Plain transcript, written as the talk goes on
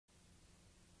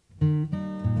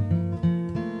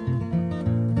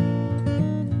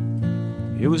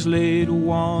It was late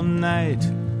one night,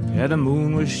 yeah, the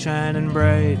moon was shining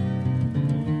bright.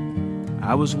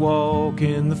 I was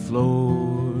walking the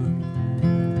floor,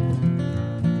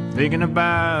 thinking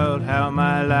about how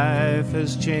my life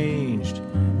has changed,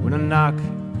 when a knock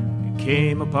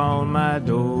came upon my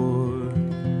door.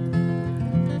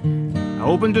 I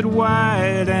opened it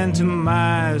wide, and to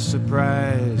my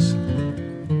surprise,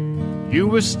 you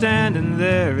were standing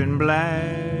there in black,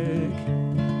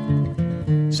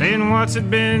 saying, "What's it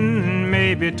been?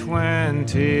 Maybe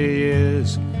 20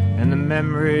 years." And the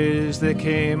memories, they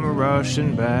came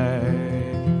rushing back.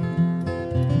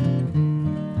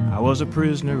 I was a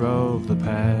prisoner of the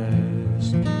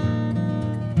past.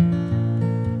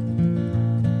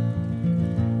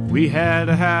 We had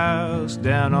a house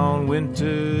down on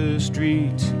Winter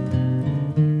Street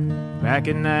back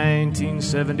in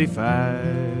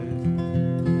 1975.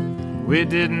 We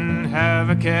didn't have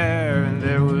a care, and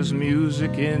there was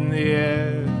music in the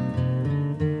air.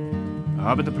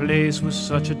 Oh, but the place was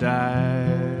such a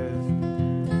dive,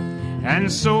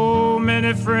 and so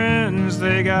many friends,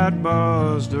 they got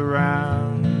buzzed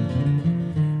around.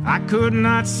 I could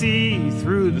not see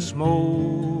through the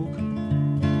smoke.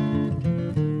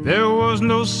 There was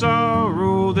no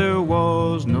sorrow, there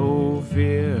was no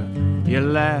fear. You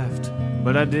laughed,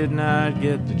 but I did not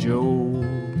get the joke.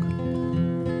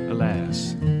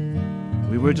 Alas,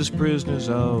 we were just prisoners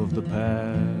of the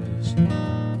past.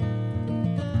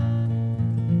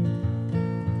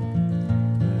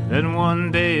 Then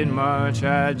one day in March,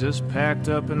 I just packed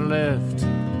up and left.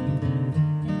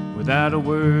 Without a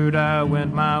word, I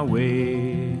went my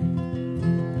way.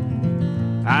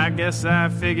 I guess I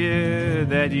figured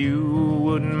that you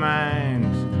wouldn't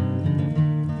mind.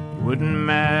 It wouldn't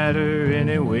matter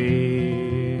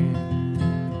anyway.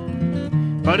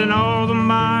 But in all the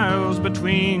miles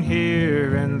between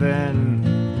here and then,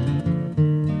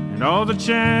 and all the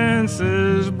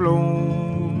chances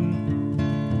blown,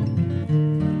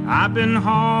 I've been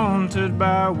haunted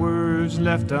by words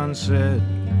left unsaid.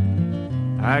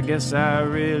 I guess I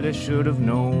really should have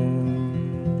known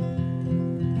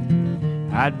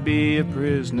I'd be a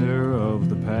prisoner of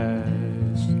the past.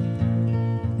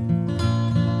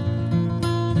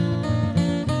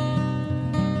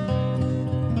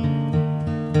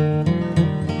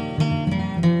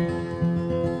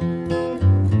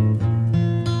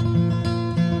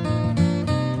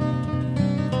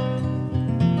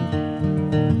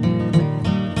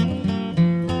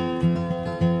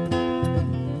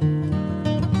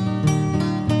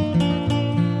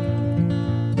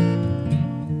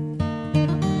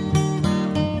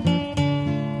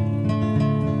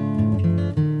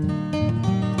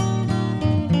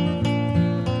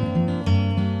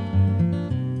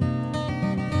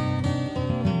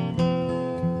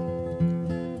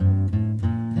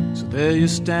 There you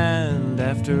stand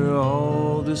after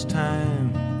all this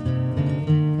time.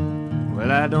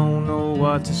 Well, I don't know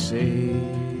what to say.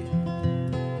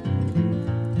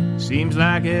 Seems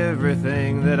like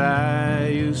everything that I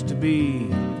used to be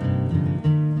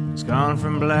has gone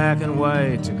from black and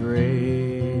white to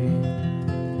gray.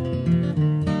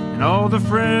 And all the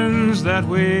friends that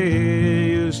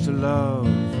we used to love,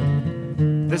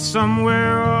 they're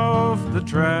somewhere off the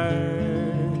track.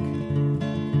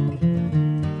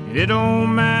 It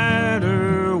don't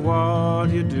matter what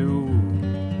you do,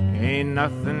 ain't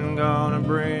nothing gonna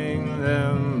bring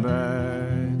them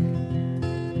back.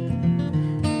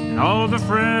 And all the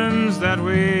friends that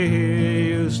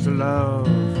we used to love,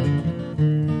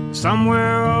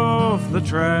 somewhere off the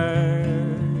track.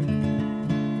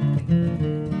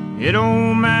 It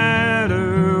don't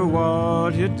matter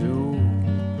what you do,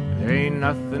 there ain't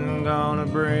nothing gonna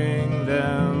bring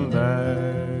them back.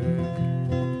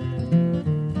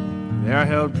 They are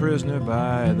held prisoner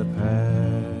by the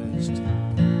past.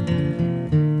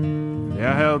 They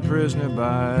are held prisoner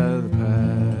by the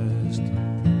past.